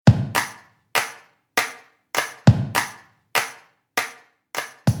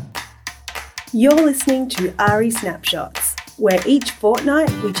You're listening to ARI Snapshots, where each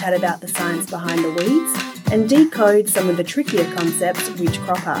fortnight we chat about the science behind the weeds and decode some of the trickier concepts which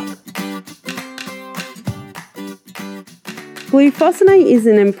crop up. Glufosinate is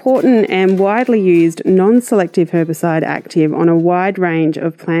an important and widely used non-selective herbicide active on a wide range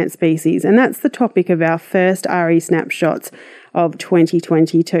of plant species, and that's the topic of our first ARI Snapshots of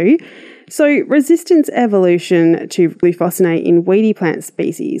 2022. So, resistance evolution to glufosinate in weedy plant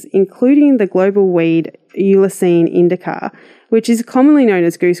species, including the global weed Eulycine indica, which is commonly known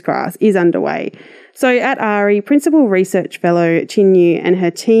as goosegrass, is underway. So at ARI, Principal Research Fellow Chin Yu and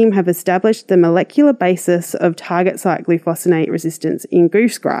her team have established the molecular basis of target site glufosinate resistance in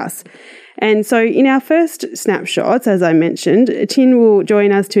goosegrass. And so in our first snapshots, as I mentioned, Chin will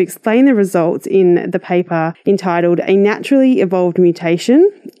join us to explain the results in the paper entitled A Naturally Evolved Mutation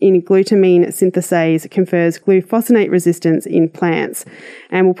in Glutamine Synthasase Confers Glufosinate Resistance in Plants.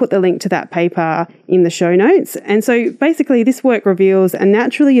 And we'll put the link to that paper in the show notes. And so basically this work reveals a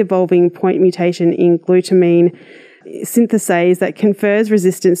naturally evolving point mutation in glutamine synthasase that confers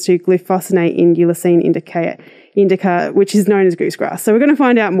resistance to glufosinate in Eulycine indica, which is known as goosegrass. So we're going to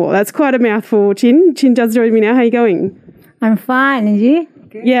find out more. That's quite a mouthful, Chin. Chin does join me now. How are you going? I'm fine. And you?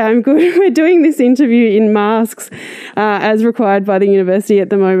 Good. Yeah, I'm good. We're doing this interview in masks as required by the university at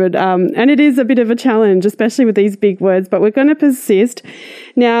the moment. And it is a bit of a challenge, especially with these big words, but we're going to persist.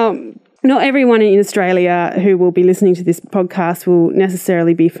 Now, not everyone in Australia who will be listening to this podcast will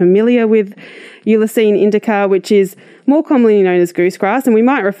necessarily be familiar with Eulycine indica, which is more commonly known as goosegrass, and we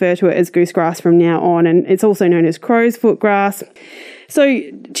might refer to it as goosegrass from now on, and it's also known as crow's foot grass. So,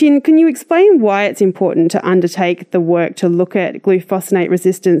 Chin, can you explain why it's important to undertake the work to look at glufosinate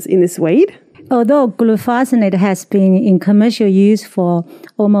resistance in this weed? Although glufosinate has been in commercial use for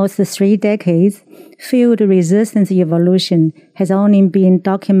almost 3 decades, field resistance evolution has only been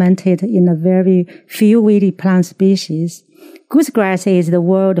documented in a very few weedy plant species. Goosegrass is the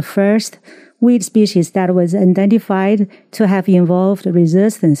world's first weed species that was identified to have involved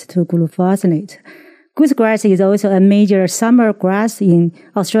resistance to glufosinate. Goosegrass is also a major summer grass in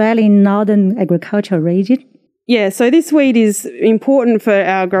Australian northern agricultural region. Yeah, so this weed is important for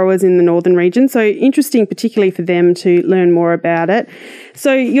our growers in the northern region, so interesting particularly for them to learn more about it.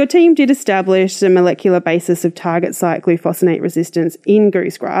 So your team did establish the molecular basis of target site glufosinate resistance in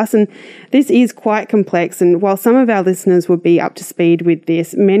goosegrass, and this is quite complex, and while some of our listeners would be up to speed with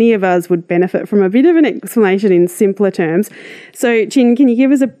this, many of us would benefit from a bit of an explanation in simpler terms. So Chin, can you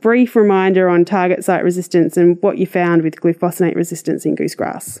give us a brief reminder on target site resistance and what you found with glufosinate resistance in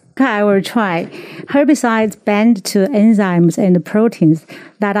goosegrass? I will try. Herbicides bind to enzymes and proteins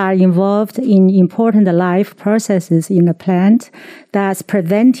that are involved in important life processes in a plant, thus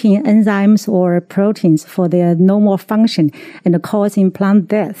preventing enzymes or proteins for their normal function and causing plant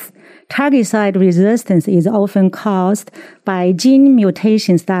death. Target site resistance is often caused by gene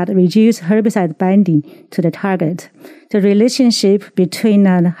mutations that reduce herbicide binding to the target. The relationship between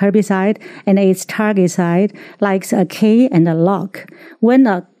a herbicide and its target site likes a K and a lock. When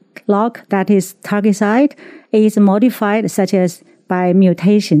a lock, that is target site, is modified such as by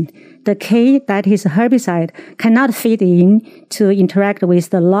mutation, the K, that is herbicide, cannot fit in to interact with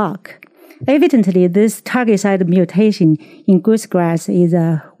the lock. Evidently, this target site mutation in goosegrass is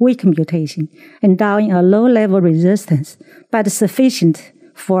a weak mutation, endowing a low-level resistance, but sufficient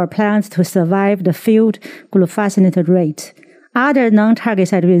for plants to survive the field glufosinate rate. Other non-target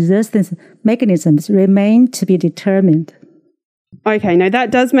site resistance mechanisms remain to be determined. Okay, no,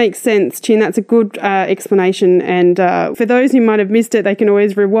 that does make sense, Chin. That's a good explanation. And for those who might have missed it, they can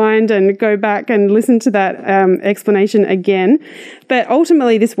always rewind and go back and listen to that explanation again. But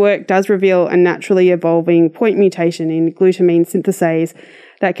ultimately, this work does reveal a naturally evolving point mutation in glutamine synthasase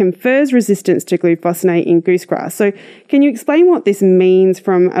that confers resistance to glufosinate in goosegrass. So can you explain what this means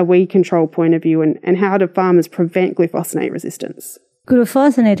from a weed control point of view and how do farmers prevent glufosinate resistance?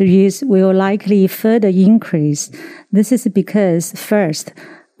 Glufosinate use will likely further increase. This is because, first,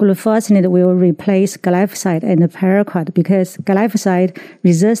 glufosinate will replace glyphosate and paraquat because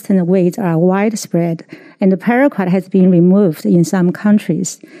glyphosate-resistant weeds are widespread, and the paraquat has been removed in some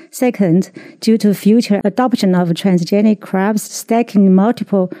countries. Second, due to future adoption of transgenic crops stacking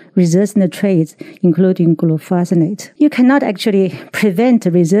multiple resistant traits, including glufosinate. You cannot actually prevent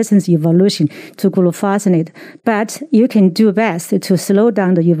resistance evolution to glufosinate, but you can do best to slow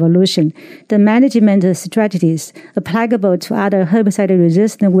down the evolution. The management strategies applicable to other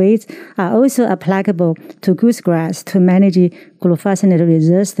herbicide-resistant weeds are also applicable to goosegrass to manage glufosinate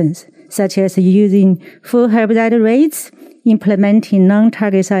resistance, such as using full herbicide rates, implementing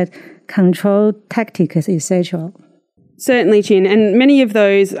non-target site control tactics, etc. Certainly, Chin. And many of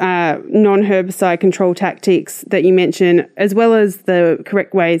those non-herbicide control tactics that you mentioned, as well as the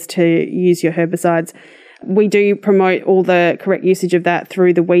correct ways to use your herbicides, we do promote all the correct usage of that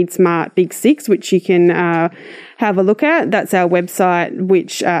through the Weed Smart Big Six, which you can have a look at. That's our website,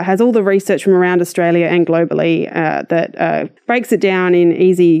 which has all the research from around Australia and globally that breaks it down in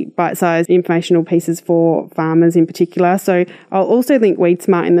easy, bite-sized informational pieces for farmers in particular. So I'll also link Weed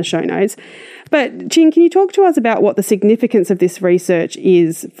Smart in the show notes. But Chin, can you talk to us about what the significance of this research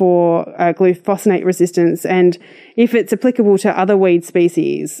is for glufosinate resistance and if it's applicable to other weed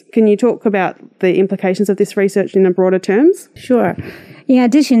species? Can you talk about the implications of this research in broader terms? Sure. In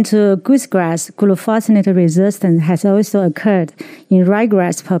addition to goosegrass, glufosinate resistance has also occurred in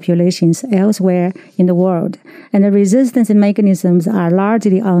ryegrass populations elsewhere in the world, and the resistance mechanisms are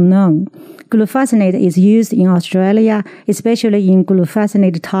largely unknown. Glufosinate is used in Australia, especially in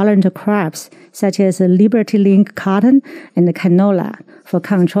glufosinate-tolerant crops such as Liberty Link cotton and canola for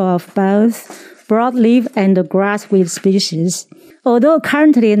control of both broadleaf and grassweed species. Although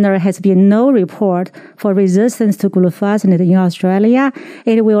currently there has been no report for resistance to glufosinate in Australia,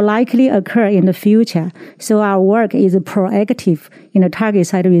 it will likely occur in the future. So our work is proactive in the target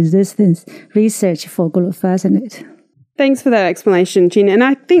site resistance research for glufosinate. Thanks for that explanation, Chin. And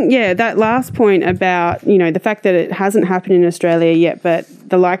I think, that last point about, the fact that it hasn't happened in Australia yet, but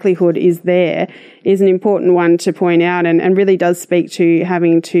the likelihood is there, is an important one to point out and really does speak to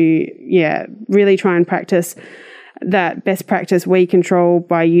having to, really try and practice that best practice weed control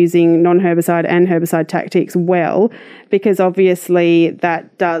by using non-herbicide and herbicide tactics well, because obviously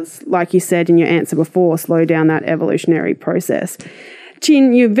that does, like you said in your answer before, slow down that evolutionary process.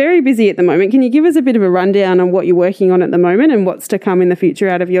 Chin, you're very busy at the moment. Can you give us a bit of a rundown on what you're working on at the moment and what's to come in the future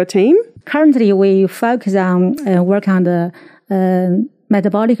out of your team? Currently, we focus on work on the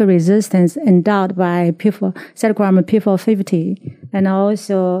metabolic resistance endowed by Cytochrome P450, and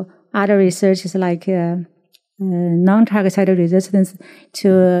also other researches like non-target site resistance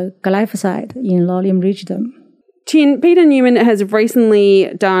to glyphosate in low-limb rhizodome. Chin, Peter Newman has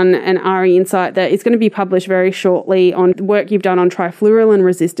recently done an RE Insight that is going to be published very shortly on work you've done on trifluralin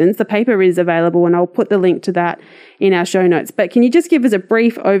resistance. The paper is available and I'll put the link to that in our show notes. But can you just give us a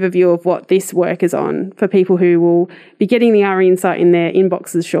brief overview of what this work is on for people who will be getting the RE Insight in their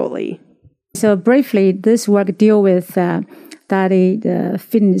inboxes shortly? So briefly, this work deals with the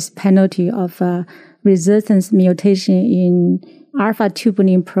fitness penalty of resistance mutation in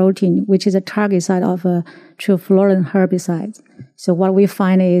alpha-tubulin protein, which is a target site of trifluralin herbicide. So what we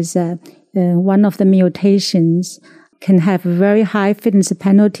find is one of the mutations can have a very high fitness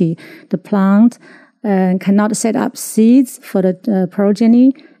penalty. The plant cannot set up seeds for the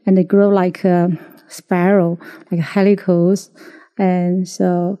progeny, and they grow like a spiral, like helicals. And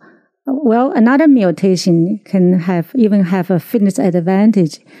so, another mutation can even have a fitness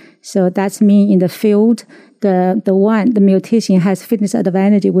advantage. So that's mean in the field, the mutation has fitness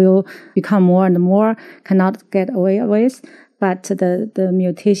advantage will become more and more, cannot get away with, but the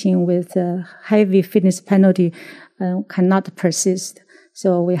mutation with heavy fitness penalty cannot persist.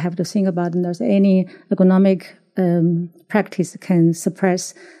 So we have to think about if there's any agronomic practice can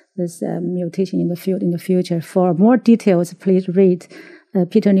suppress this mutation in the field in the future. For more details, please read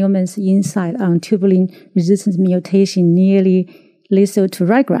Peter Newman's insight on tubulin resistance mutation nearly lethal to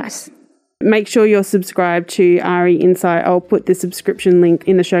ryegrass. Make sure you're subscribed to RE Insight. I'll put the subscription link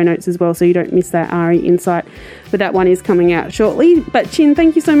in the show notes as well so you don't miss that RE Insight. But that one is coming out shortly. But Chin,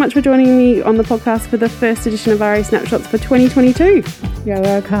 thank you so much for joining me on the podcast for the first edition of RE Snapshots for 2022. You're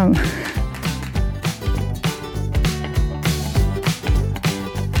welcome.